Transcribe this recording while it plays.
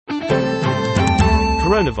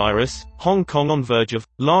Coronavirus, Hong Kong on verge of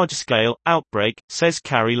large-scale outbreak, says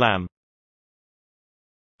Carrie Lam.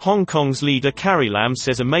 Hong Kong's leader Carrie Lam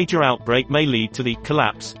says a major outbreak may lead to the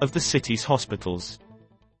collapse of the city's hospitals.